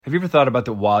Have you ever thought about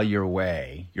that while you're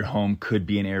away, your home could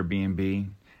be an Airbnb?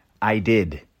 I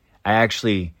did. I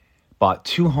actually bought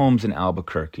 2 homes in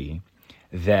Albuquerque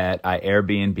that I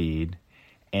Airbnb'd,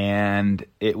 and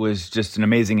it was just an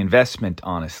amazing investment,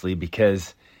 honestly,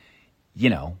 because,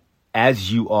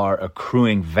 as you are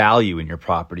accruing value in your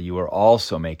property, you are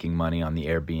also making money on the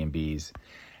Airbnbs.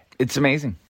 It's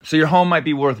amazing. So your home might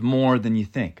be worth more than you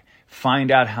think. Find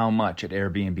out how much at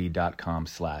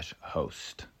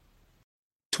airbnb.com/host.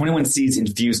 21 Seeds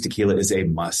Infused Tequila is a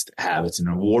must-have. It's an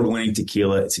award-winning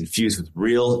tequila. It's infused with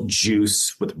real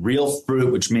juice, with real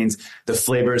fruit, which means the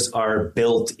flavors are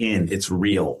built in. It's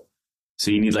real.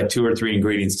 So you need like 2 or 3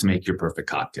 ingredients to make your perfect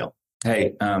cocktail.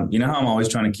 Hey, you know how I'm always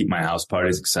trying to keep my house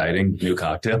parties exciting? New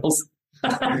cocktails.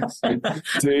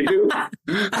 Do you?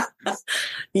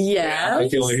 Yeah. I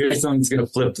feel like here's someone's going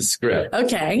to flip the script.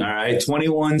 Okay. All right.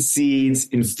 21 Seeds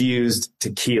Infused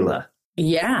Tequila.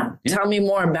 Yeah. Tell me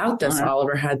more about this, right.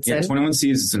 Oliver Hudson. Yeah, 21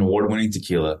 Seeds is an award-winning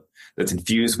tequila that's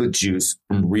infused with juice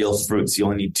from real fruits. You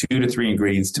only need 2 to 3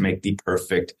 ingredients to make the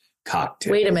perfect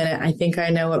cocktail. Wait a minute. I think I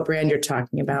know what brand you're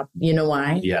talking about. You know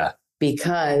why? Yeah.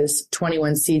 Because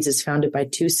 21 Seeds is founded by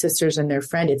 2 sisters and their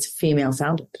friend. It's female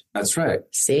founded. That's right.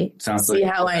 See? See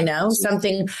how I know?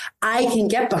 Something I can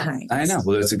get behind. I know.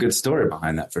 Well, there's a good story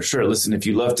behind that for sure. Listen, if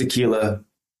you love tequila,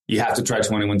 you have to try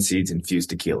 21 Seeds Infused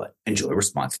Tequila. Enjoy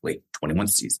responsibly. 21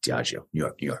 Seeds, Diageo, New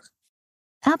York, New York.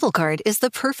 Apple Card is the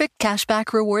perfect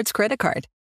cashback rewards credit card.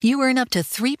 You earn up to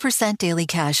 3% daily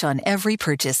cash on every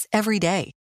purchase every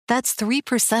day. That's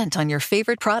 3% on your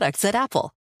favorite products at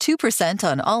Apple, 2%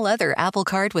 on all other Apple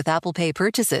Card with Apple Pay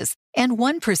purchases, and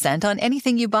 1% on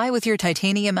anything you buy with your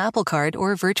titanium Apple Card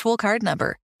or virtual card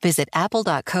number. Visit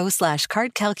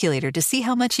apple.co/card calculator to see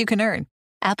how much you can earn.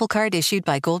 Apple Card issued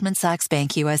by Goldman Sachs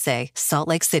Bank USA, Salt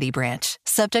Lake City branch.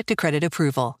 Subject to credit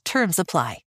approval. Terms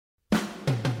apply.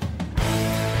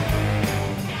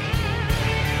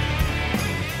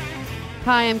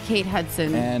 Hi, I'm Kate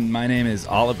Hudson. And my name is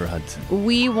Oliver Hudson.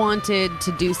 We wanted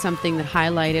to do something that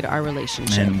highlighted our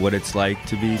relationship. And what it's like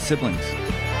to be siblings.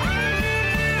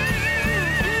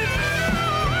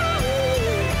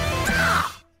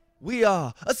 We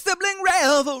are a sibling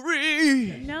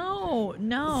revelry. No.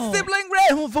 Sibling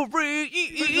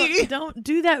revelry. Don't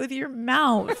do that with your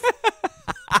mouth.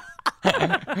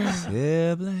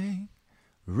 Sibling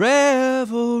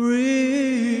revelry.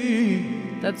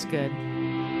 That's good.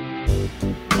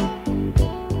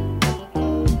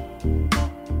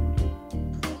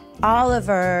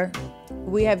 Oliver,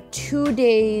 we have 2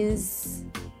 days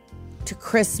to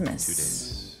Christmas. 2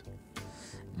 days.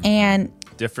 And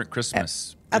different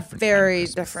Christmas. A very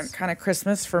different kind of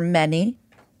Christmas for many.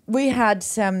 We had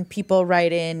some people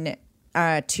write in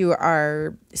to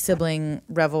our sibling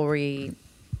revelry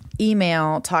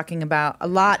email talking about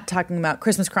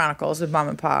Christmas Chronicles with Mom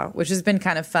and Pa, which has been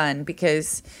kind of fun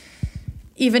because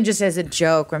even just as a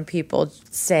joke, when people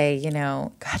say,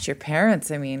 God, your parents,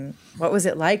 what was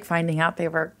it like finding out they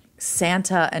were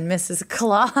Santa and Mrs.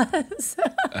 Claus?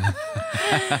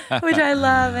 Which I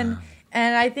love.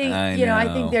 And I think,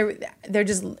 I think they're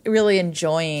just really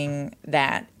enjoying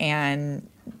that. And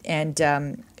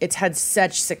it's had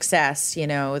such success,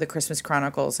 the Christmas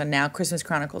Chronicles, and now Christmas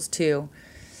Chronicles 2,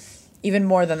 even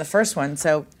more than the first one.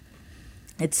 So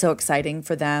it's so exciting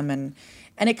for them. And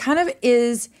it kind of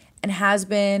is and has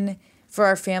been for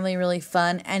our family really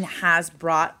fun and has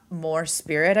brought more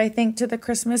spirit, I think, to the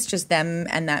Christmas, just them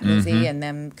and that movie and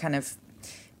them kind of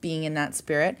being in that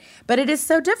spirit. But it is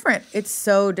so different. It's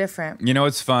so different.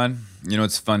 What's fun?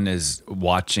 What's fun is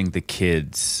watching the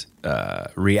kids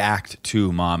react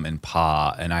to Mom and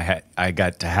Pa. And I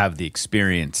got to have the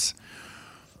experience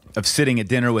of sitting at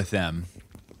dinner with them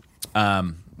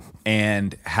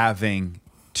and having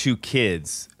 2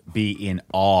 kids be in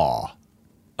awe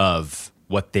of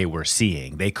what they were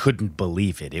seeing. They couldn't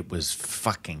believe it. It was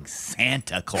fucking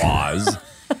Santa Claus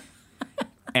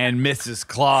and Mrs.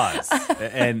 Claus.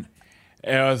 And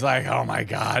it was like, oh my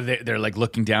God. They're like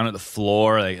looking down at the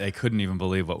floor. They couldn't even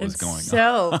believe what was going on.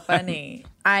 So funny.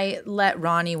 I let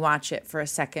Ronnie watch it for a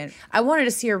second. I wanted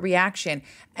to see her reaction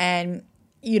and,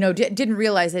 didn't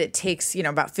realize that it takes,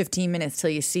 about 15 minutes till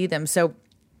you see them. So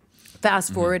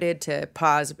fast forwarded to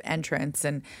Pa's entrance,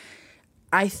 and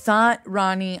I thought I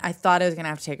was going to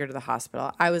have to take her to the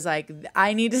hospital. I was like,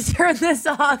 I need to turn this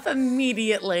off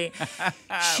immediately.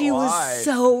 She was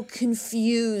so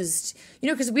confused,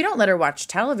 because we don't let her watch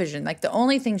television. Like the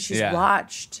only thing she's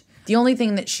watched, the only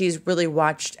thing that she's really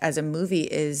watched as a movie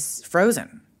is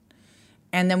Frozen.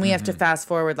 And then we have to fast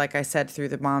forward, like I said, through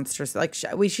the monsters. Like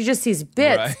she just sees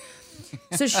bits. Right.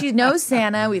 So she knows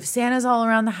Santa. We have Santas all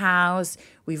around the house.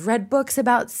 We've read books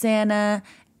about Santa.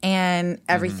 and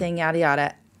everything, yada,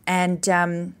 yada.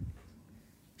 And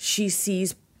she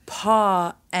sees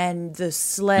Pa and the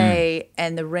sleigh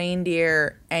and the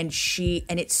reindeer, and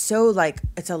it's so like,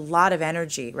 it's a lot of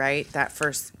energy, right? That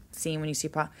first scene when you see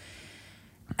Pa.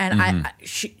 And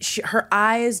her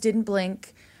eyes didn't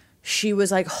blink. She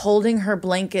was like holding her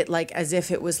blanket like as if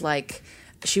it was like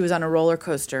she was on a roller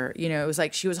coaster. You know, it was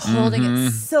like she was holding it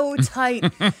so tight.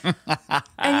 And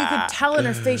you could tell in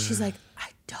her face, she's like, I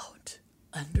don't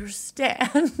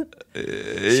understand.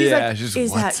 She's like,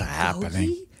 is what's that happening?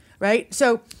 Gogi? Right?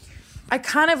 So I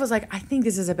kind of was like, I think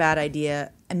this is a bad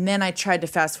idea. And then I tried to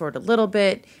fast forward a little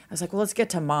bit. I was like, well, let's get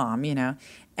to Mom, you know.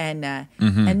 And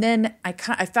then I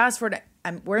fast forward.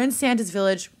 We're in Santa's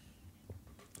village.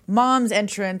 Mom's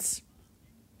entrance,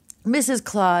 Mrs.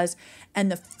 Claus,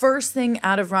 and the first thing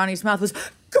out of Ronnie's mouth was,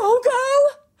 go, go!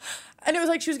 And it was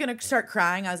like she was going to start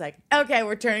crying. I was like, okay,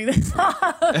 we're turning this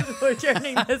off. We're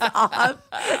turning this off.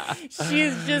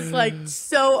 She's just like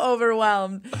so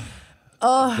overwhelmed.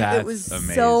 Oh, That's it was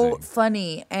amazing. so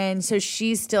funny. And so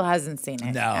she still hasn't seen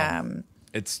it.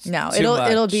 No.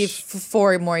 It'll be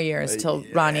 4 more years till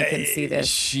Ronnie can see this.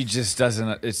 She just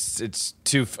doesn't. It's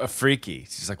too freaky.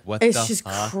 She's like, what It's the just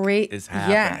fuck crazy. is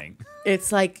happening? Yeah.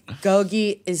 It's like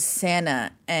Gogi is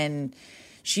Santa, and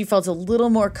she felt a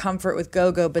little more comfort with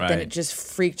Go-Go, but then Right. it just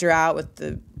freaked her out with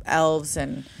the elves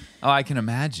and. Oh, I can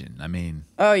imagine. I mean,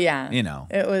 Oh yeah, You know.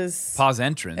 it was. Pa's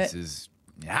entrance is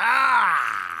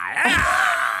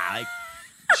like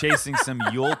chasing some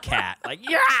Yule cat. Like,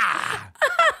 yeah.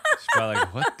 She's probably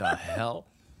like, what the hell?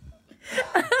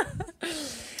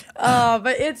 Oh,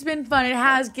 but it's been fun. It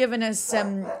has given us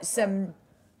some.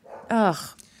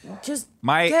 Just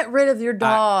get rid of your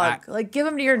dog. Like, give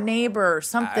him to your neighbor or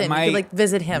something. You could, like,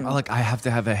 visit him. Look, I have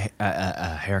to have a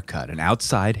haircut, an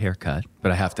outside haircut,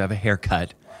 but I have to have a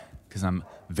haircut because I'm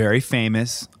very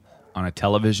famous on a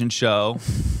television show,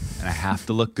 and I have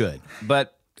to look good.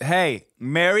 But hey,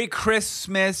 Merry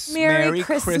Christmas! Merry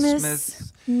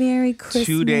Christmas! Merry Christmas!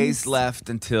 2 days left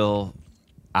until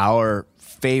our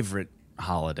favorite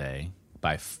holiday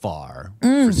by far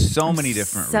for so many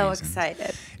different So reasons.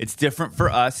 excited. It's different for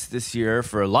us this year,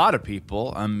 for a lot of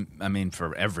people. I mean,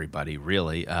 for everybody,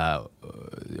 really. Our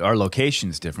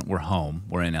location's different. We're home.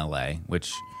 We're in LA,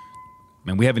 which, I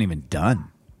mean, we haven't even done.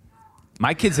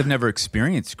 My kids have never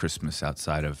experienced Christmas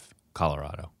outside of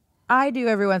Colorado. I do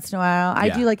every once in a while. I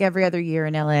Yeah. do like every other year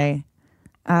in LA.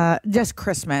 Just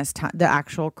Christmas, the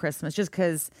actual Christmas, just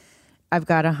because I've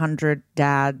got 100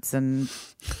 dads and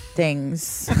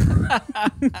things.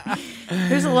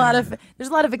 There's a lot of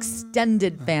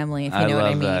extended family, if you know what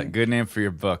I mean. That. Good name for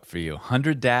your book for you.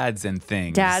 100 Dads and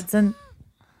Things. Dads and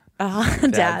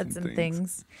dads and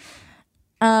things.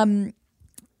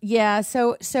 Yeah.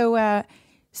 So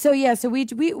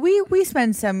we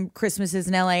spend some Christmases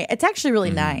in LA. It's actually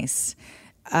really nice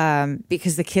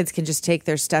because the kids can just take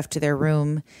their stuff to their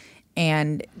room.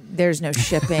 And there's no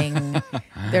shipping.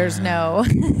 There's no,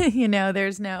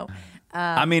 there's no.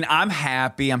 I mean, I'm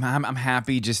happy. I'm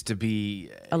happy just to be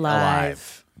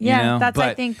alive. you Yeah, know? that's But,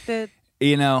 I think that.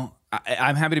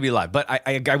 I'm happy to be alive. But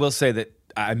I will say that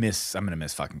I'm going to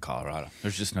miss fucking Colorado.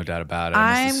 There's just no doubt about it.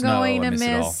 I miss the snow. Going I to miss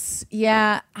it all. miss.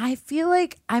 Yeah, I feel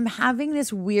like I'm having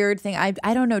this weird thing. I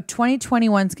don't know.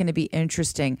 2021 is going to be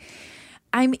interesting.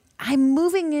 I'm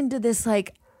moving into this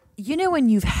like. You know when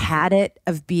you've had it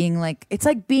of being like, it's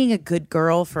like being a good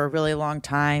girl for a really long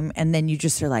time, and then you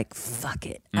just are like, fuck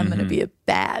it, I'm going to be a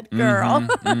bad girl.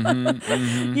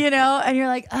 You know, and you're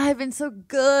like, oh, I've been so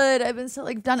good. I've been so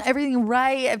like done everything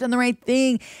right. I've done the right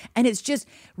thing. And it's just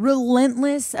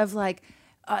relentless of like,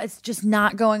 it's just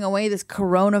not going away, this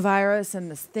coronavirus and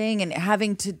this thing, and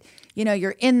having to,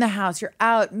 you're in the house, you're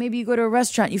out, maybe you go to a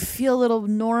restaurant, you feel a little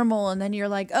normal, and then you're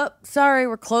like, oh, sorry,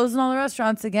 we're closing all the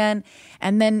restaurants again.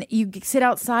 And then you sit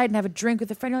outside and have a drink with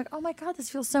a friend, you're like, oh my God, this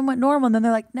feels somewhat normal. And then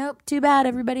they're like, nope, too bad,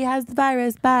 everybody has the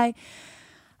virus, bye.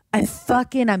 I'm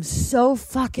so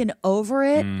fucking over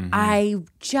it. I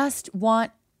just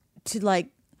want to like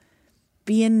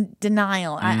be in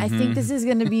denial. I think this is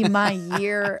going to be my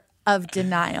year of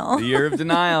denial. The year of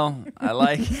denial. I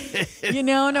like it.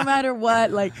 No matter what,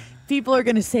 like people are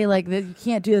gonna say like that you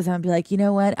can't do this. I'm gonna be like, you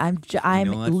know what? I'm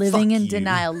what? living Fuck in you.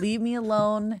 denial. Leave me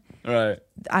alone. Right.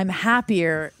 I'm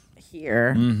happier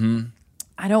here.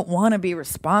 I don't want to be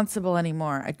responsible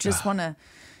anymore. I just want to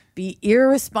be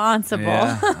irresponsible.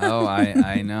 Yeah. Oh,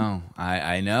 I know.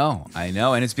 I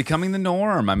know. And it's becoming the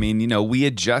norm. I mean, we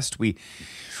adjust. We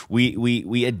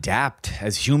adapt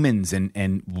as humans,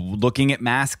 and looking at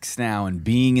masks now and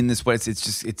being in this way,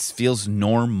 it feels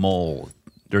normal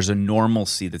There's a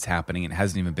normalcy that's happening. It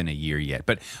hasn't even been a year yet,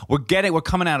 but we're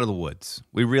coming out of the woods.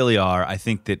 We really are. I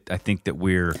think that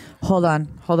we're. Hold on.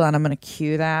 I'm going to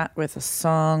cue that with a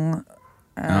song.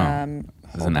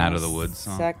 Is an out of the woods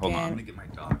song? Second. Hold on, I'm gonna get my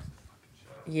dog.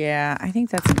 Yeah, I think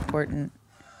that's important.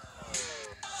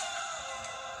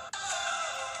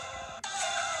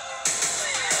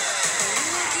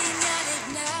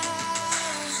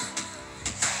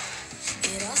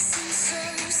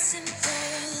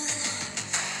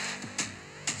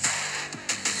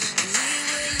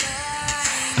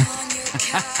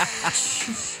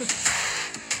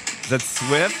 Is that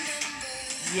Swift?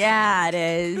 Yeah, it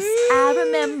is. I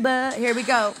remember. Here we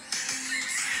go.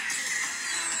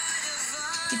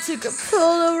 He took a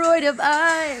Polaroid of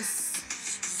us.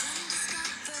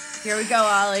 Here we go,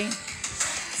 Ollie.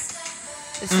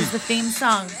 This is the theme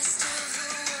song.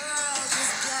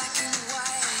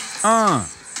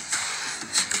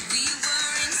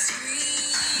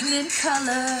 In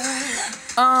color.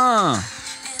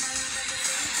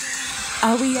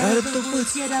 Are we out of the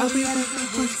woods yet? Are we out of the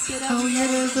woods yet? Are we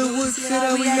out of the woods yet?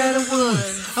 Are we out of the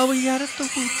woods? Are we out of the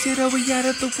woods yet? Are we out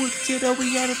of the woods yet? Are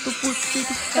we out of the woods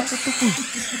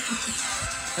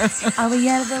yet? Are we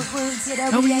out of the woods yet?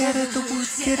 Are we out of the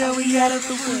woods yet? Are we out of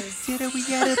the woods yet? Are we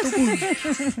out of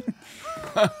the woods?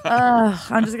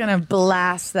 I'm just gonna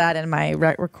blast that in my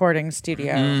recording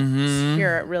studio. Just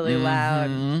hear it really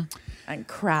loud and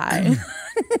cry.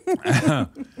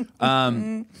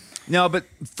 No, but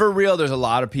for real, there's a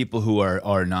lot of people who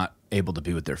are not able to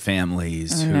be with their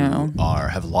families, who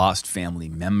have lost family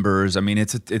members. I mean,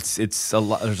 it's a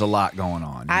lot. There's a lot going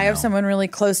on. I have someone really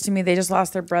close to me. They just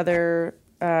lost their brother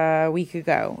a week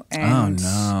ago. And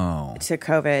to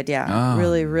COVID. Yeah,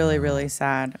 really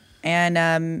sad.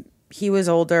 And he was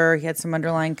older. He had some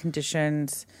underlying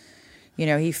conditions. You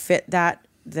know, he fit that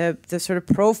the sort of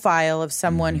profile of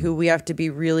someone who we have to be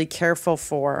really careful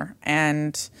for.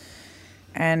 And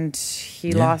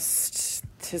he lost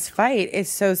his fight. It's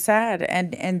so sad.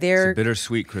 And they're it's a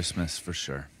bittersweet Christmas for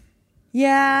sure.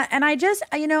 Yeah. And I just,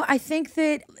 I think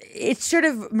that it sort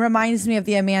of reminds me of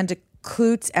the Amanda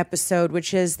Kloots episode,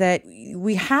 which is that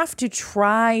we have to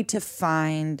try to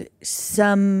find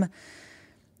some,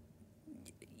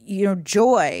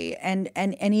 joy.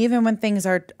 And even when things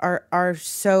are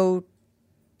so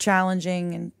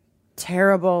challenging and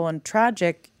terrible and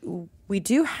tragic, we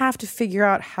do have to figure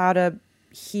out how to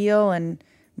heal and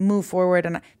move forward.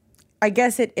 And I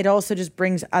guess it also just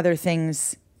brings other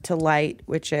things to light,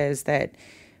 which is that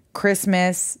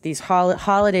Christmas, these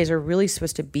holidays are really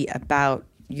supposed to be about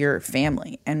your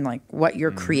family and like what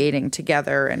you're creating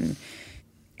together. And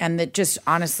that just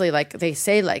honestly, like they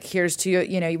say, like, here's to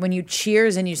you, when you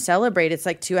cheers and you celebrate, it's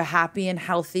like to a happy and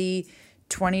healthy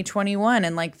 2021.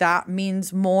 And like that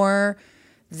means more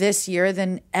this year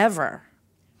than ever.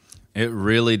 It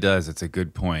really does. It's a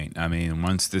good point. I mean,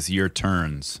 once this year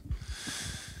turns,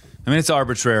 it's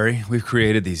arbitrary. We've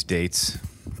created these dates,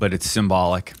 but it's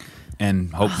symbolic.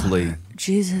 And hopefully...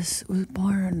 Jesus was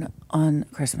born on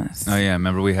Christmas. Oh, yeah.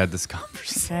 Remember we had this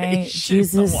conversation okay.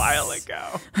 Jesus. a while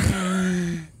ago.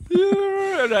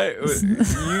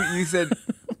 You said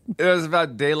it was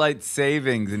about daylight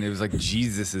savings, and it was like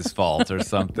Jesus' fault or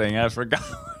something. I forgot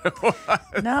what it was.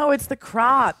 No, it's the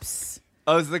crops.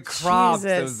 Oh, it was the crops.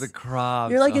 Jesus. It was the crops.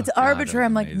 You're like, it's God, arbitrary.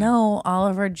 I'm like, amazing. no,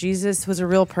 Oliver, Jesus was a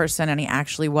real person, and he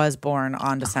actually was born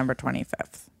on December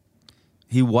 25th.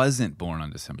 He wasn't born on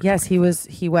December 25th. Yes, he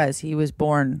was. He was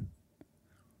born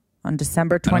on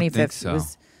December 25th. I don't think so. It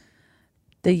was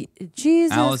the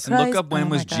Jesus Allison, Christ. look up when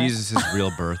was God. Jesus'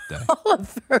 real birthday.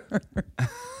 Oliver.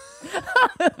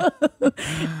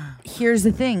 Here's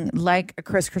the thing, like a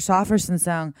Chris Christopherson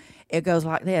song, it goes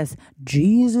like this: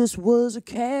 Jesus was a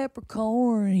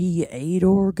Capricorn, he ate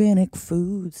organic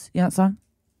foods. You know that song?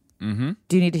 Mm-hmm.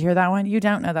 Do you need to hear that one? You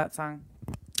don't know that song.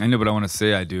 I know, but I want to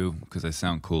say I do because I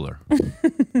sound cooler.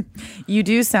 You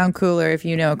do sound cooler if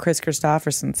you know a Chris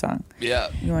Christopherson song.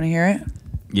 Yeah. You want to hear it?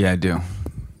 Yeah, I do.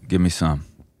 Give me some.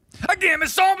 Give me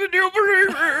something to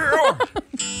believe.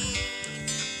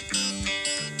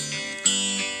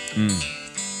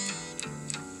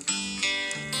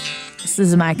 This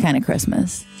is my kind of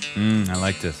Christmas. I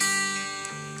like this.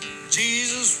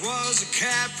 Jesus was a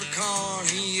Capricorn,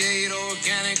 he ate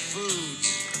organic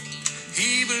foods.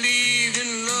 He believed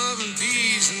in love and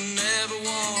peace and never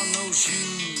wore no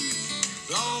shoes.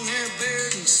 Long hair,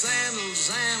 beard, and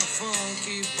sandals, and a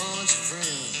funky bunch of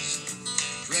friends.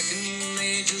 Reckon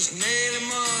they just nailed him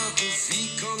up if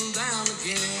he come down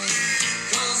again.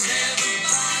 'Cause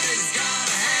everybody's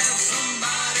gotta have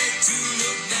somebody to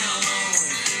look down on.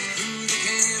 Who they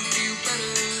can feel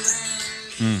better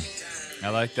than. I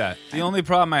like that. The only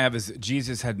problem I have is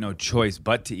Jesus had no choice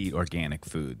but to eat organic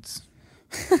foods.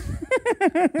 I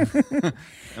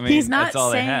mean, He's not that's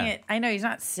all they saying had. it. I know he's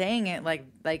not saying it like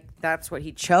that's what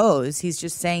he chose. He's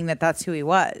just saying that that's who he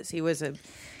was. He was a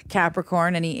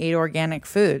Capricorn and he ate organic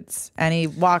foods and he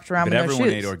walked around But with no everyone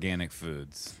shoes. ate organic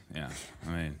foods. Yeah, I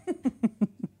mean,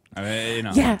 you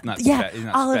know, Yeah, not yeah, he's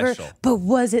not Oliver. special. But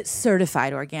was it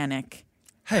certified organic?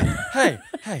 Hey,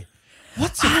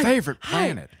 what's your favorite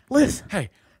planet? Listen, Hey,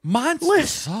 mine's the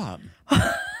sun.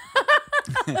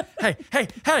 hey,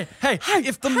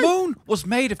 if the moon was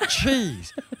made of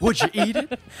cheese, would you eat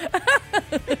it?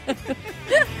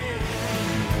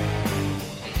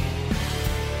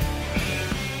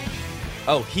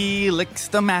 Oh, Helix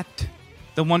the mat,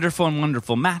 the wonderful and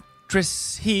wonderful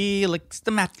mattress. Helix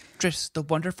the mattress, the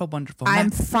wonderful, wonderful I'm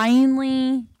mattress.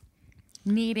 finally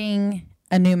needing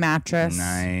a new mattress.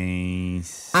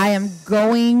 Nice. I am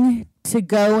going to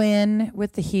go in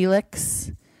with the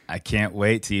Helix. I can't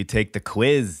wait till you take the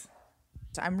quiz.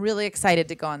 So I'm really excited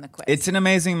to go on the quiz. It's an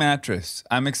amazing mattress.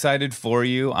 I'm excited for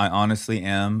you. I honestly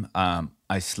am. I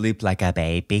sleep like a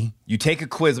baby. You take a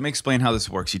quiz. Let me explain how this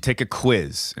works. You take a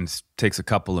quiz, and it takes a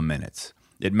couple of minutes.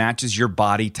 It matches your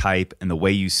body type and the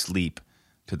way you sleep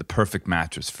to the perfect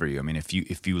mattress for you. I mean, if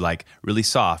you like really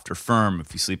soft or firm,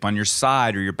 if you sleep on your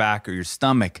side or your back or your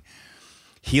stomach,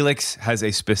 Helix has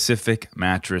a specific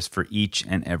mattress for each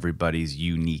and everybody's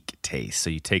unique taste. So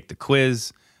you take the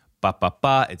quiz,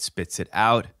 it spits it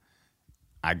out.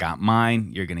 I got mine.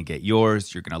 You're going to get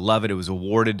yours. You're going to love it. It was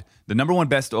awarded the #1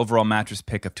 best overall mattress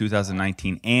pick of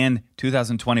 2019 and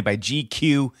 2020 by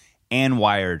GQ and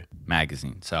Wired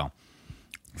magazine. So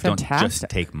don't just Fantastic.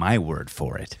 take my word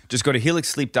for it. Just go to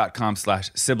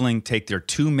helixsleep.com/sibling, take their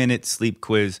 2-minute sleep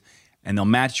quiz, and they'll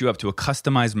match you up to a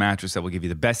customized mattress that will give you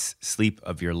the best sleep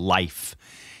of your life.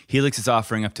 Helix is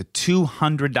offering up to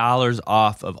 $200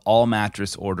 off of all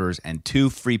mattress orders and 2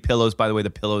 free pillows. By the way, the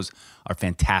pillows are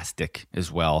fantastic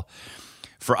as well.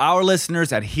 For our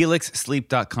listeners at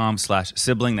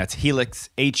helixsleep.com/sibling, that's Helix,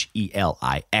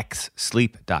 HELIX,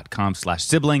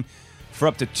 sleep.com/sibling, for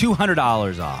up to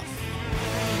 $200 off.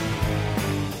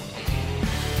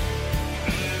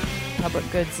 Public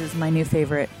Goods is my new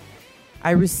favorite.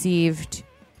 I received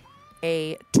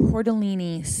a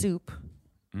tortellini soup,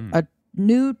 a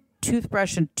new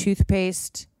toothbrush and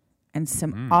toothpaste, and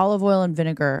some olive oil and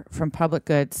vinegar from Public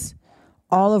Goods,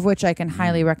 all of which I can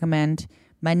highly recommend.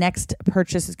 My next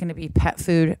purchase is going to be pet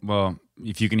food. Well,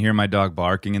 if you can hear my dog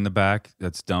barking in the back,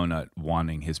 that's Donut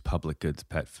wanting his Public Goods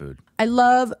pet food. I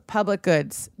love Public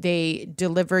Goods. They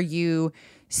deliver you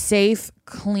safe,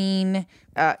 clean,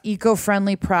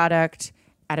 eco-friendly product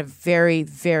at a very,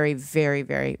 very, very,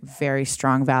 very, very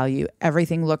strong value.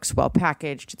 Everything looks well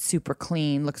packaged. It's super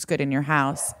clean, looks good in your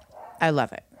house. I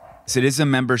love it. So it is a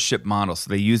membership model. So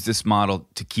they use this model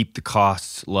to keep the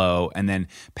costs low and then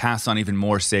pass on even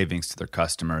more savings to their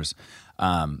customers.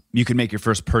 You can make your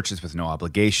first purchase with no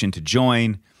obligation to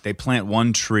join. They plant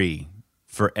 1 tree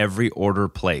for every order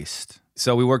placed.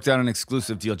 So we worked out an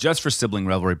exclusive deal just for Sibling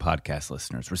Revelry podcast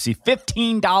listeners. Receive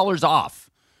 $15 off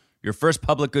your first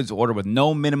Public Goods order with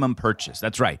no minimum purchase.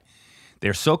 That's right.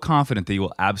 They're so confident that you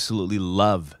will absolutely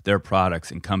love their products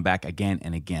and come back again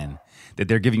and again that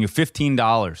they're giving you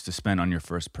 $15 to spend on your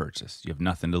first purchase. You have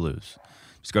nothing to lose.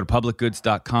 Just go to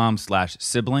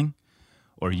publicgoods.com/sibling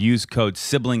or use code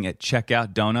sibling at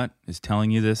checkout. Donut is telling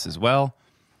you this as well.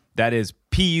 That is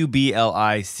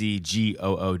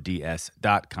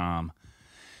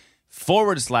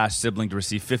publicgoods.com/sibling to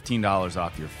receive $15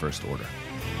 off your first order.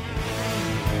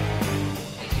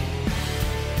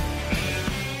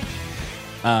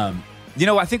 I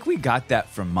think we got that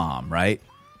from Mom, right?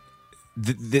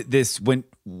 This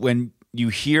when you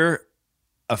hear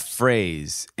a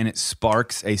phrase and it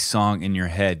sparks a song in your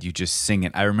head, you just sing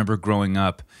it. I remember growing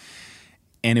up,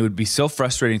 and it would be so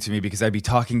frustrating to me because I'd be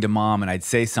talking to Mom and I'd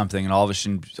say something, and all of a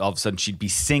sudden she'd be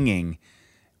singing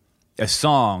a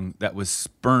song that was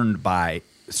spurred by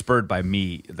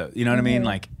me. You know what I mean?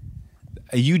 Like,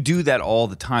 you do that all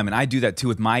the time, and I do that too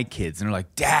with my kids, and they're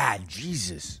like, "Dad,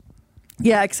 Jesus."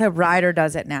 Yeah, except Ryder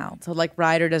does it now. So like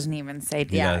Ryder doesn't even say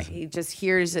does. He just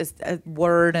hears a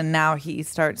word and now he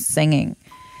starts singing.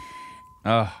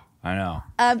 Oh, I know.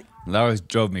 That always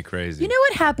drove me crazy. You know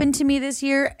what happened to me this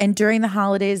year? And during the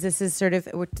holidays, this is sort of,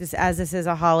 as this is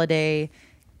a holiday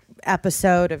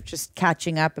episode of just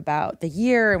catching up about the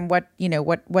year and what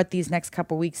these next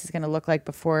couple weeks is going to look like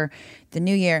before the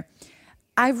new year.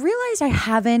 I've realized I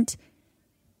haven't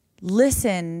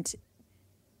listened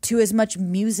to as much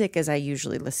music as I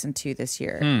usually listen to this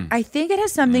year. I think it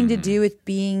has something to do with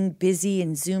being busy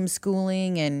and Zoom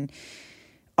schooling and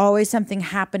always something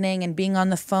happening and being on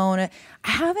the phone. I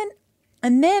haven't.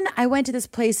 And then I went to this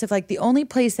place of like the only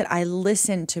place that I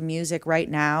listen to music right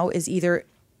now is either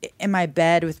in my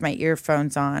bed with my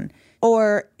earphones on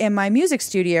or in my music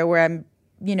studio where I'm,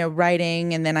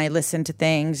 writing and then I listen to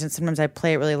things and sometimes I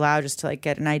play it really loud just to like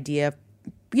get an idea,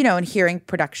 and hearing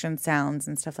production sounds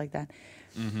and stuff like that.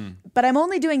 Mm-hmm. But I'm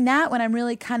only doing that when I'm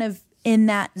really kind of in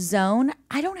that zone.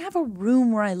 I don't have a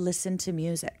room where I listen to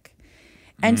music.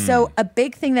 And so a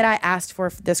big thing that I asked for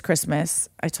this Christmas,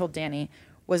 I told Danny,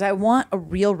 was I want a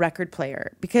real record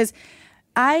player because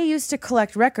I used to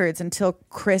collect records until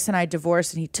Chris and I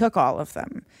divorced and he took all of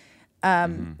them.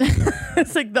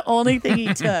 It's like the only thing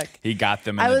he took. He got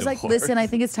them in I the was divorce. like, listen, I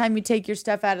think it's time you take your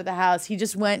stuff out of the house. He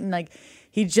just went and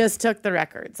he just took the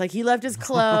records. Like he left his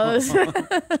clothes.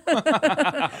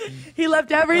 He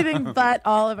left everything but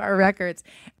all of our records.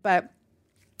 But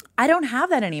I don't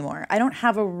have that anymore. I don't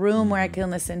have a room where I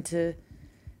can listen to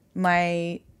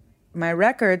my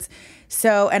records.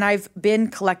 So, and I've been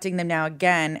collecting them now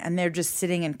again, and they're just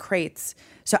sitting in crates.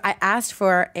 So I asked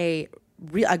for a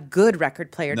good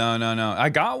record player. No. I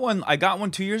got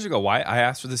one 2 years ago. Why? I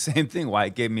asked for the same thing. Why?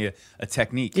 It gave me a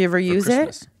technique. Do you ever use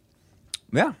Christmas. it?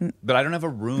 Yeah, but I don't have a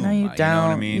room. No, you don't. You know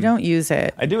what I mean? You don't use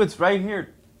it. I do. It's right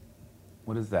here.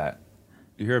 What is that?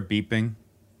 You hear a beeping?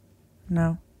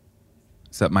 No.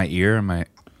 Is that my ear?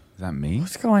 Is that me?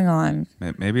 What's going on?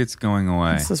 Maybe it's going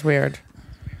away. This is weird.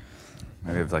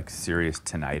 Maybe I have like serious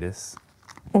tinnitus.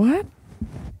 What?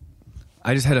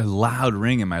 I just had a loud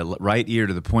ring in my right ear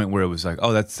to the point where it was like,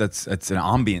 oh, that's an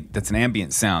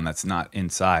ambient sound. That's not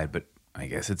inside, but I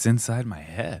guess it's inside my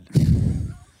head.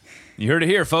 You heard it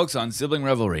here, folks, on Sibling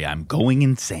Revelry. I'm going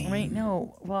insane. Wait,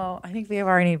 no. Well, I think we have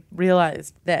already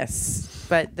realized this,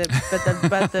 but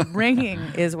the ringing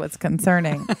is what's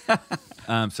concerning. Sorry.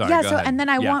 Yeah. Go So, ahead. and then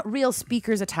I want real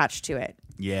speakers attached to it.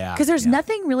 Yeah. Because there's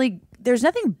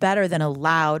nothing better than a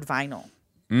loud vinyl.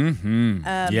 Mm-hmm.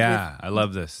 I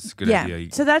love this. It's a good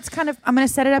idea. So that's kind of, I'm going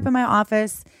to set it up in my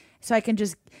office so I can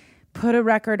just put a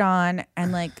record on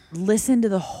and like listen to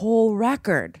the whole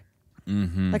record.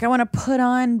 Mm-hmm. Like I want to put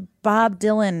on Bob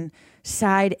Dylan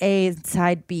side A and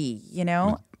side B,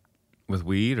 With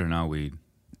weed or not weed?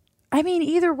 I mean,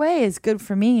 either way is good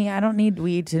for me. I don't need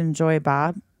weed to enjoy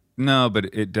Bob. No, but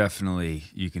it definitely,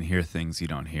 you can hear things you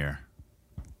don't hear.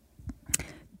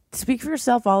 Speak for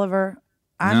yourself, Oliver.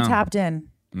 I'm tapped in.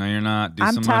 No, you're not. Do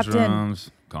I'm some tapped mushrooms.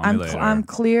 in. Call me later. I'm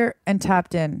clear and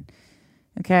tapped in.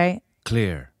 Okay?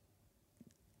 Clear.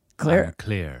 Clear. I'm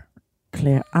clear.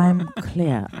 Clear. I'm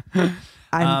clear.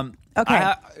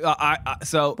 Okay.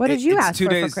 So what did you it's ask 2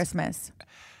 for days. Christmas?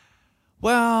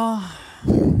 Well,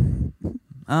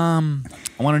 I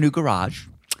want a new garage.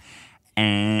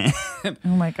 And oh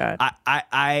my God.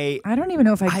 I don't even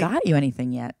know if I got you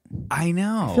anything yet. I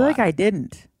know. I feel like I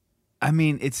didn't. I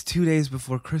mean, it's 2 days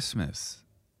before Christmas.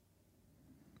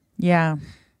 Yeah.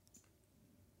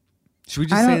 Should we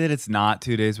just say that it's not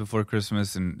 2 days before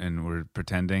Christmas and we're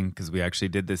pretending because we actually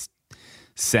did this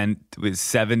with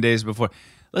 7 days before?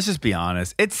 Let's just be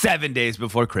honest. It's 7 days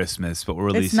before Christmas, but we're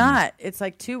releasing. It's not. It's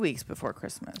like 2 weeks before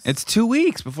Christmas. It's 2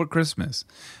 weeks before Christmas.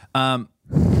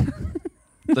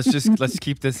 Let's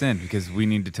keep this in because we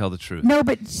need to tell the truth. No,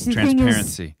 but the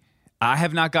transparency. I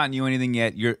have not gotten you anything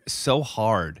yet. You're so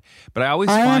hard, but I always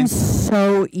I am find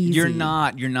so easy. You're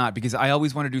not because I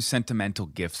always want to do sentimental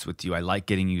gifts with you. I like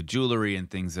getting you jewelry and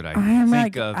things that I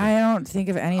think of. I don't think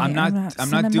of anything.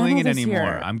 I'm not doing it anymore.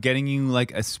 Year. I'm getting you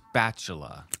like a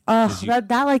spatula.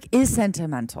 That like is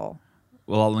sentimental.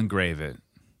 Well, I'll engrave it.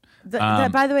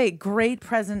 By the way, greatest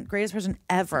present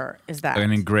ever is that.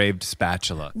 An engraved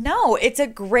spatula. No, it's a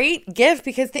great gift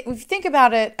because if you think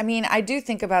about it, I mean, I do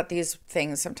think about these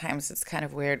things sometimes. It's kind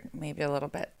of weird, maybe a little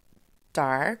bit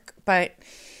dark, but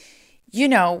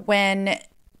when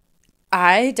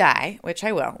I die, which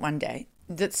I will one day,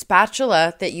 the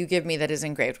spatula that you give me that is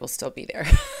engraved will still be there.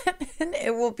 And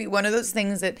it will be one of those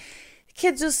things that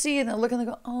kids will see and they'll look and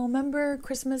they'll go, oh, remember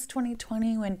Christmas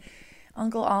 2020 when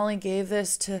Uncle Ollie gave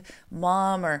this to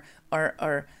Mom or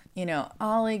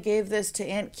Ollie gave this to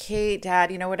Aunt Kate,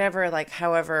 Dad, whatever, like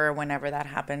however, whenever that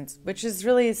happens, which is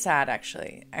really sad,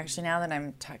 actually. Actually, now that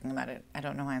I'm talking about it, I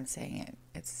don't know why I'm saying it.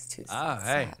 It's too sad.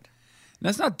 Hey.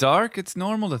 That's not dark. It's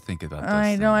normal to think about this.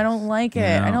 I know. I don't like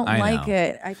it. I don't like know.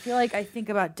 it. I feel like I think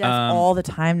about death all the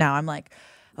time now. I'm like,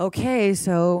 okay,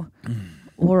 so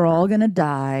we're all going to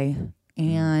die.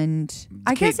 And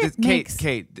I guess it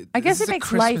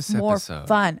makes life more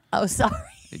fun. Oh, sorry.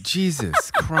 Jesus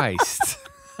Christ.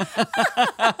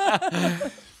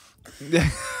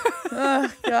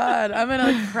 Oh God, I'm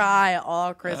gonna cry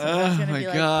all Christmas. I'm gonna be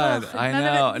like, God, "Ugh, I none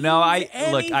know. of it No, means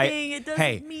anything. It doesn't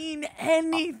hey, mean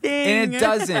anything, and it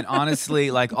doesn't.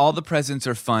 Honestly, like all the presents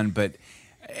are fun, but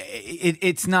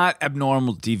it's not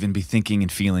abnormal to even be thinking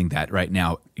and feeling that right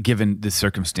now, given the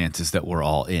circumstances that we're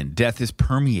all in. Death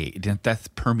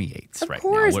permeates Of right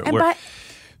course, now. and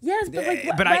yes, but like,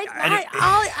 But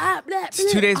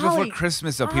it's 2 days before Ollie,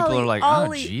 Christmas, so people are like,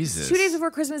 Ollie, "Oh, Jesus!" 2 days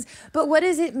before Christmas. But what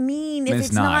does it mean if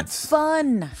it's not It's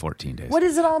fun? 14 days. What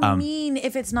does it all mean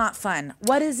if it's not fun?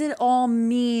 What does it all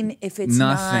mean if it's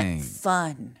Nothing. not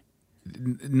fun?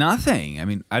 Nothing. I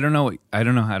mean, I don't know what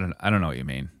you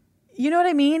mean. You know what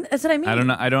I mean? That's what I mean.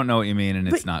 I don't know what you mean, and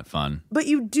it's not fun. But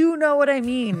you do know what I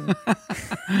mean.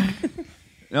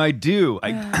 No, I do.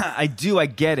 I do. I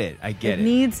get it. I get it. It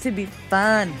needs to be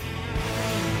fun.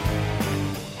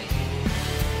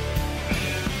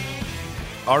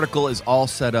 Article is all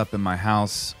set up in my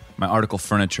house. My Article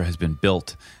furniture has been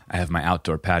built. I have my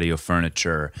outdoor patio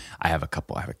furniture. I have a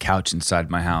couch inside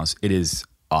my house. It is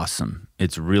awesome.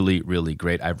 It's really, really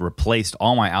great. I've replaced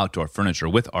all my outdoor furniture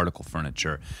with Article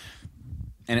furniture,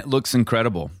 and it looks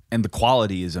incredible. And the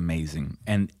quality is amazing.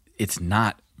 And it's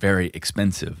not very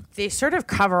expensive. They sort of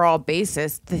cover all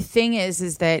bases. The thing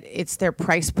is that it's their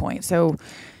price point. So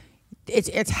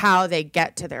it's how they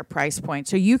get to their price point.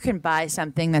 So you can buy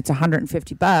something that's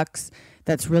 $150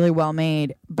 that's really well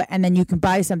made, and then you can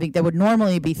buy something that would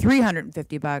normally be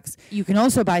 $350. You can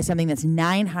also buy something that's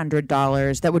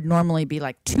 $900 that would normally be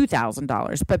like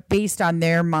 $2,000. But based on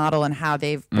their model and how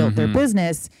they've built their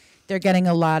business, they're getting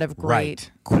a lot of great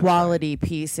quality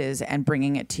pieces and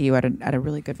bringing it to you at a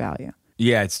really good value.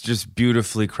 Yeah, it's just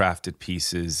beautifully crafted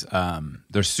pieces.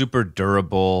 They're super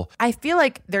durable. I feel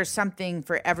like there's something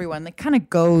for everyone that kind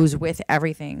of goes with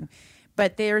everything,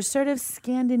 but they're sort of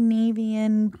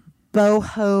Scandinavian,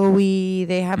 boho-y.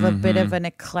 They have a bit of an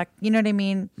eclectic, you know what I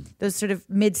mean? Those sort of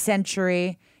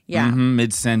mid-century. Yeah.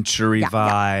 Mid-century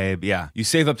vibe. Yeah. You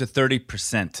save up to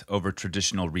 30% over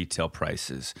traditional retail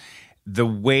prices. The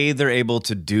way they're able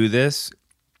to do this,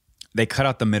 they cut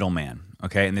out the middleman.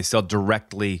 Okay, and they sell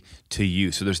directly to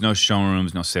you. So there's no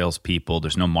showrooms, no salespeople,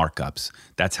 there's no markups.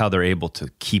 That's how they're able to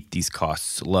keep these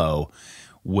costs low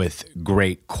with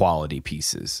great quality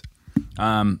pieces.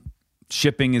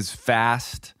 Shipping is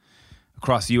fast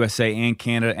across USA and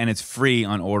Canada, and it's free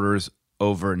on orders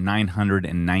over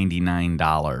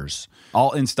 $999.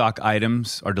 All in-stock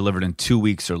items are delivered in 2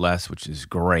 weeks or less, which is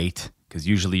great because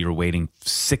usually you're waiting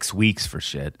 6 weeks for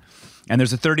shit. And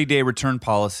there's a 30-day return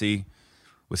policy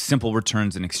with simple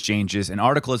returns and exchanges. An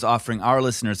Article is offering our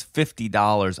listeners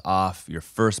 $50 off your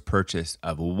first purchase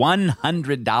of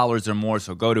 $100 or more.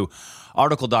 So go to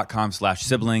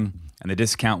article.com/sibling, and the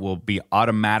discount will be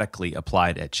automatically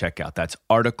applied at checkout. That's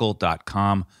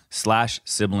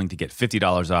article.com/sibling to get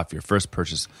 $50 off your first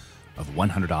purchase of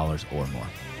 $100 or more.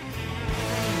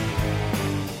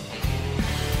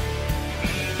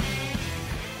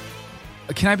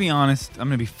 Can I be honest? I'm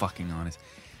going to be fucking honest.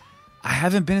 I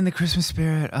haven't been in the Christmas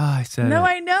spirit. Oh, I said it. No,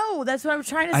 I know. That's what I'm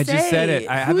trying to say. I just said it.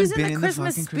 I haven't Who's been in the in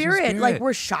Christmas the fucking spirit? Christmas spirit. Like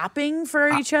we're shopping for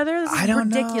each other? This is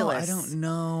ridiculous. I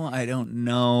don't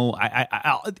know.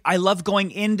 I love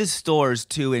going into stores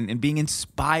too and being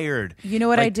inspired. You know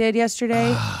what I did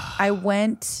yesterday? I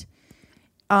went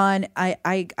on,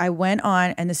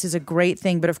 and this is a great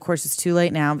thing, but of course it's too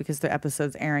late now because the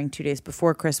episode's airing 2 days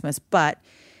before Christmas. But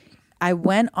I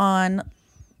went on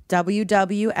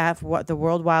WWF, the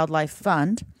World Wildlife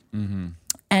Fund,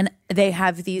 and they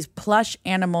have these plush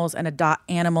animals and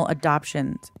animal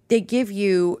adoptions. They give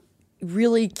you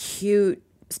really cute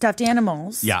stuffed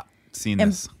animals. Yeah, seen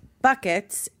in this.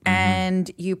 buckets, and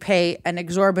you pay an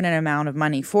exorbitant amount of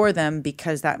money for them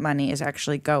because that money is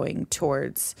actually going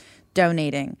towards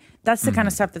donating. That's the kind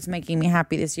of stuff that's making me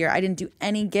happy this year. I didn't do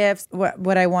any gifts.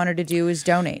 What I wanted to do was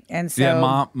donate, and so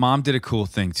yeah, mom did a cool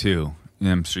thing too.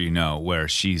 I'm sure you know, where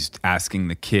she's asking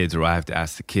the kids, or I have to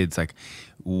ask the kids, like,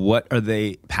 what are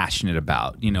they passionate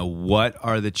about? You know, what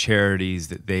are the charities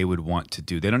that they would want to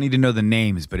do? They don't need to know the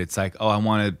names, but it's like, oh, I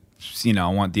want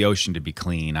the ocean to be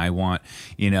clean. I want,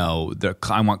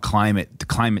 I want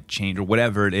climate change or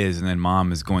whatever it is. And then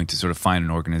mom is going to sort of find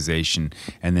an organization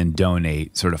and then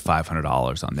donate sort of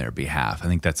 $500 on their behalf. I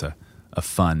think that's a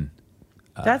fun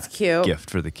that's cute gift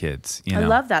for the kids. I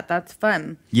love that. That's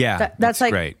fun. Yeah, that's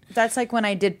like great. That's like when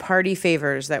I did party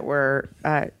favors that were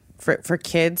for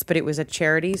kids, but it was a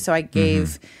charity. So I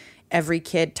gave every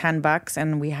kid $10,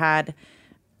 and we had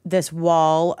this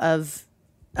wall of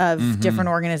different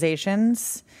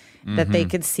organizations that they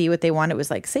could see what they wanted. It was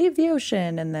like Save the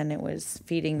Ocean, and then it was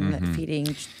feeding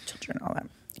children, all that.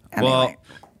 Anyway. Well,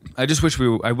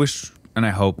 I wish and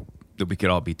I hope that we could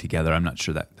all be together. I'm not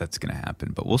sure that that's going to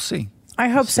happen, but we'll see. I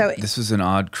hope so. This was an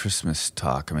odd Christmas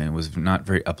talk. I mean, it was not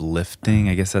very uplifting.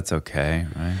 I guess that's okay,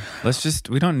 right?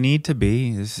 We don't need to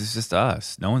be. This is just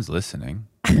us. No one's listening.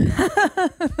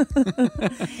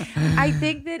 I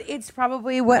think that it's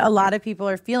probably what a lot of people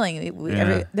are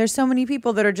feeling. There's so many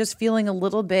people that are just feeling a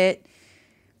little bit,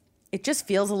 it just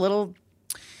feels a little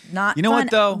not You know fun.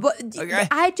 what, though? But Okay.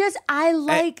 I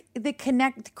like the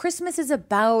connect. Christmas is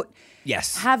about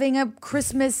Yes. having a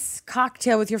Christmas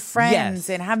cocktail with your friends Yes.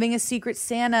 and having a Secret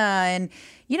Santa, and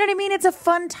you know what I mean? It's a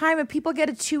fun time, and people get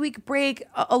a 2-week break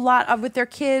a lot of with their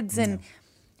kids, and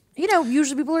you know,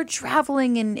 usually people are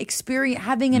traveling and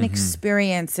having an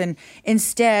experience, and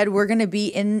instead we're going to be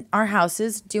in our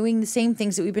houses doing the same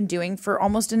things that we've been doing for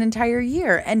almost an entire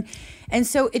year, and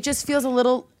so it just feels a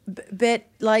little bit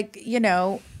like, you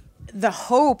know, the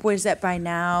hope was that by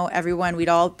now we'd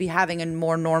all be having a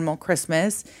more normal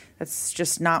Christmas. That's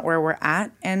just not where we're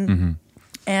at, and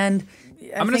I'm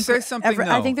going to say something.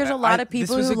 I think there's a lot of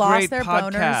people who lost their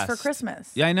boners podcast for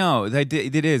Christmas. Yeah, I know. It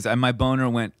is. My boner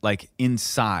went like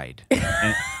inside.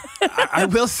 And I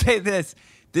will say this.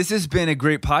 This has been a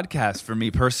great podcast for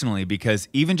me personally, because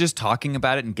even just talking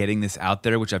about it and getting this out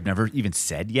there, which I've never even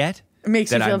said yet. It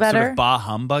makes you feel I'm better? Sort of bah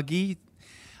humbuggy.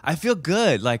 I feel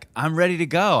good. Like, I'm ready to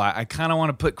go. I kind of want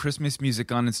to put Christmas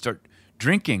music on and start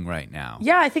drinking right now.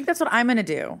 Yeah, I think that's what I'm going to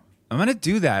do. I'm going to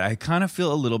do that. I kind of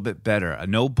feel a little bit better.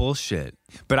 No bullshit.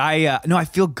 But I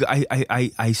feel good.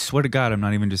 I swear to God, I'm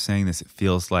not even just saying this. It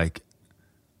feels like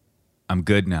I'm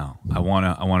good now. I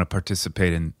want to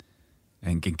participate and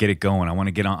get it going. I'm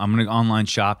going to online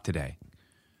shop today.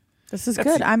 This is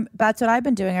good. That's what I've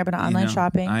been doing. I've been online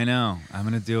shopping. I know. I'm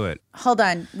going to do it. Hold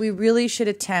on. We really should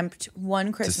attempt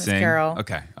one Christmas sing? carol.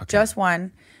 Okay. Just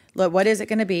one. Look, what is it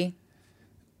going to be?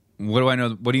 What do I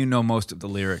know? What do you know most of the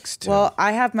lyrics to? Well,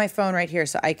 I have my phone right here,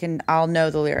 so I'll know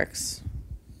the lyrics.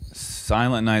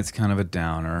 Silent Night's kind of a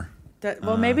downer.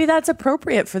 Maybe that's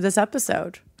appropriate for this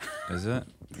episode. Is it?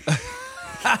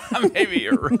 Maybe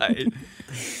you're right.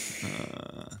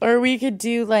 Or we could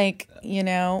do like, you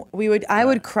know, I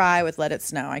would cry with Let It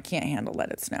Snow. I can't handle Let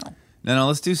It Snow. No,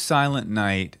 let's do Silent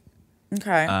Night.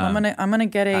 Okay. I'm gonna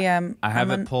get a I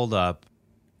have it pulled up.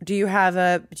 Do you have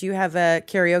a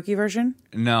karaoke version?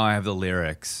 No, I have the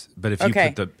lyrics. But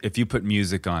if you put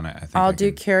music on it, I think I'll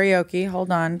do karaoke.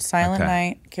 Hold on. Silent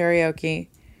Night karaoke.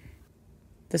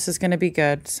 This is gonna be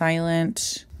good.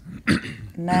 Silent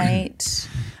Night.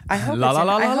 I hope la it's la in,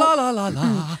 la I la hope, la la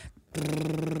la.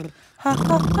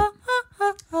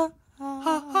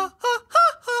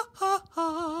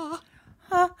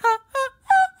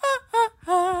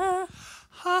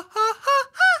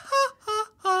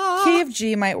 Key of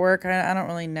G might work. I don't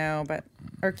really know, but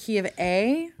or key of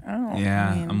A. Oh,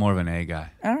 Yeah, I'm more of an A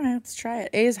guy. All right, let's try it.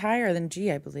 A is higher than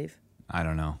G, I believe. I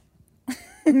don't know.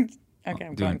 Okay,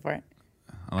 I'm going for it.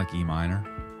 I like E minor.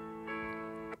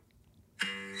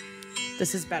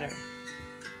 This is better.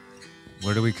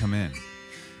 Where do we come in?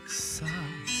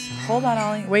 Hold on,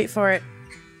 Ollie. Wait for it.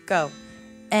 Go.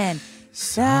 And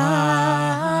silent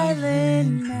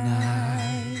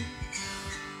night,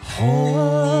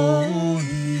 holy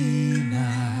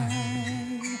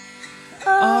night,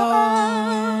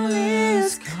 all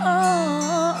is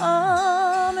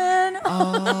calm and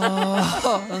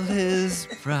all is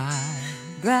bright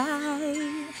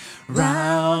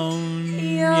round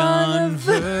yon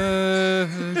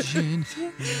virgin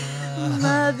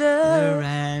mother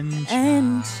and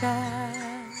child.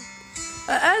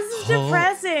 This is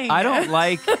depressing. I don't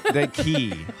like the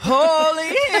key. Holy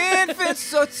infant,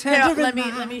 so tender. Let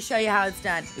me show you how it's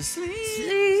done. Sleep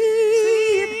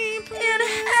in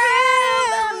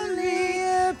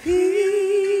heavenly peace.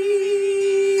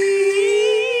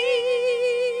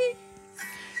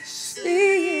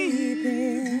 Sleep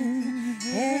in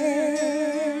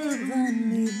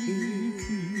heavenly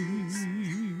peace.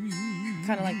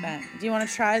 Kind of like that. Do you want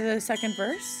to try the second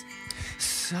verse?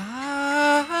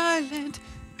 Silent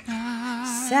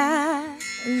night,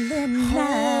 Silent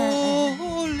night,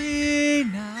 holy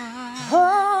night,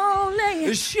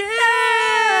 holy shepherds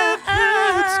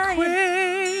night.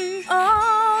 quake,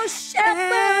 Oh,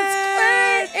 shepherds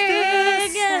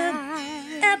quaking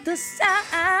at the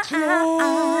side.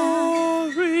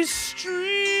 glory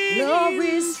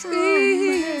streams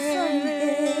from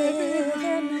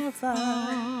heaven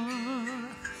afar.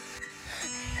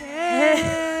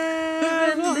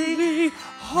 Heavenly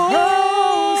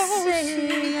hosts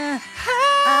sing.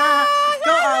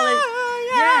 Go, Ollie.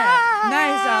 Yeah,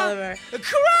 nice, Oliver.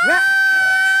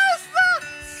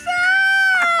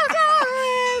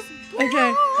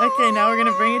 Okay, now we're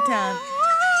gonna bring it down.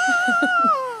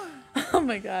 Oh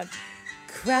my God.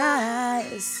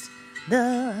 Christ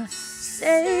the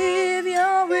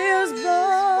Savior is born.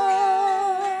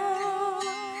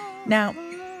 Now,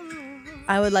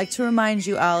 I would like to remind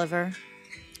you, Oliver,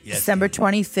 December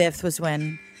 25th was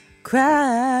when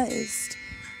Christ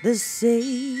the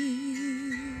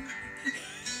Savior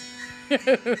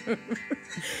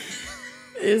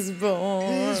is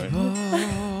born.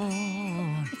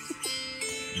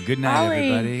 Good night, Ollie.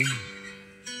 everybody.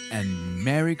 And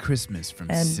Merry Christmas from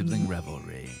Sibling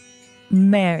Revelry.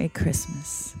 Merry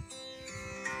Christmas.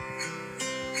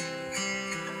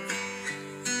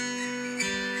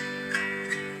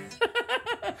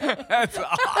 That's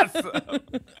awesome.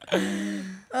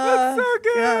 That's so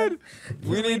good.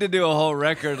 We need to do a whole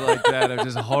record like that of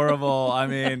just horrible. I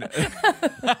mean,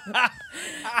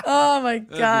 Oh my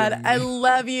God. I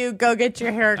love you. Go get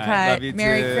your haircut. I love you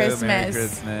Merry too.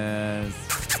 Christmas. Merry Christmas.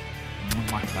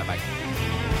 Bye-bye.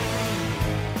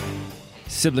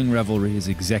 Sibling Revelry is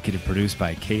executive produced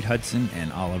by Kate Hudson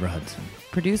and Oliver Hudson.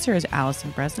 Producer is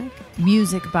Allison Bresnick.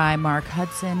 Music by Mark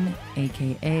Hudson,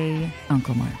 a.k.a.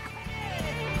 Uncle Mark.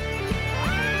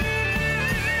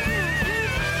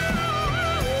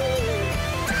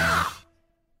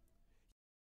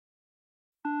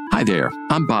 Hi there,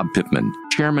 I'm Bob Pittman,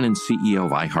 Chairman and CEO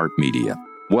of iHeartMedia.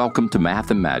 Welcome to Math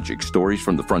and Magic, Stories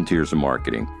from the Frontiers of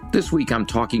Marketing. This week I'm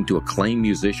talking to acclaimed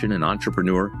musician and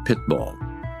entrepreneur, Pitbull.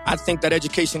 I think that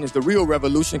education is the real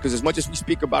revolution because as much as we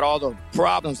speak about all the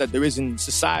problems that there is in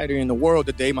society and in the world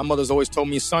today, my mother's always told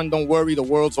me, son, don't worry, the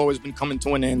world's always been coming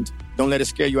to an end. Don't let it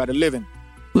scare you out of living.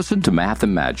 Listen to Math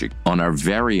and Magic on our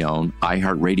very own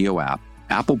iHeartRadio app,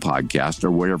 Apple Podcast, or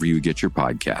wherever you get your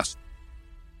podcasts.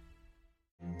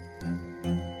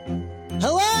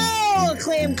 Hello,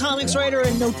 acclaimed comics writer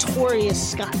and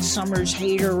notorious Scott Summers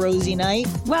hater, Rosie Knight.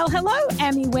 Well, hello,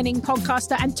 Emmy-winning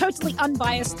podcaster and totally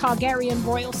unbiased Targaryen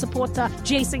royal supporter,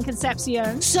 Jason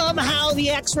Concepcion. Somehow the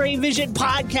X-Ray Vision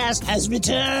podcast has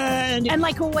returned. And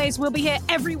like always, we'll be here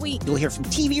every week. You'll hear from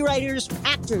TV writers,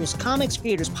 actors, comics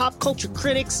creators, pop culture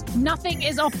critics. Nothing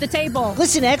is off the table.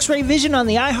 Listen to X-Ray Vision on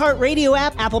the iHeartRadio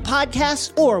app, Apple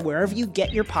Podcasts, or wherever you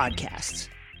get your podcasts.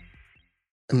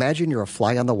 Imagine you're a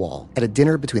fly on the wall at a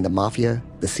dinner between the Mafia,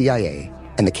 the CIA,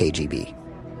 and the KGB.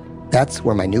 That's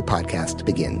where my new podcast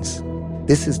begins.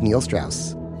 This is Neil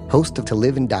Strauss, host of To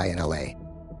Live and Die in LA,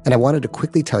 and I wanted to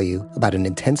quickly tell you about an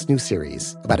intense new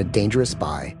series about a dangerous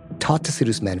spy taught to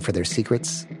seduce men for their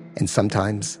secrets and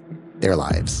sometimes their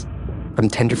lives. From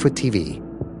Tenderfoot TV,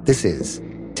 this is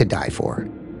To Die For.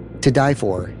 To Die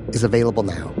For is available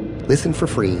now. Listen for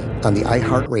free on the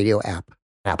iHeartRadio app,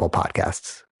 Apple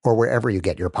Podcasts, or wherever you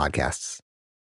get your podcasts.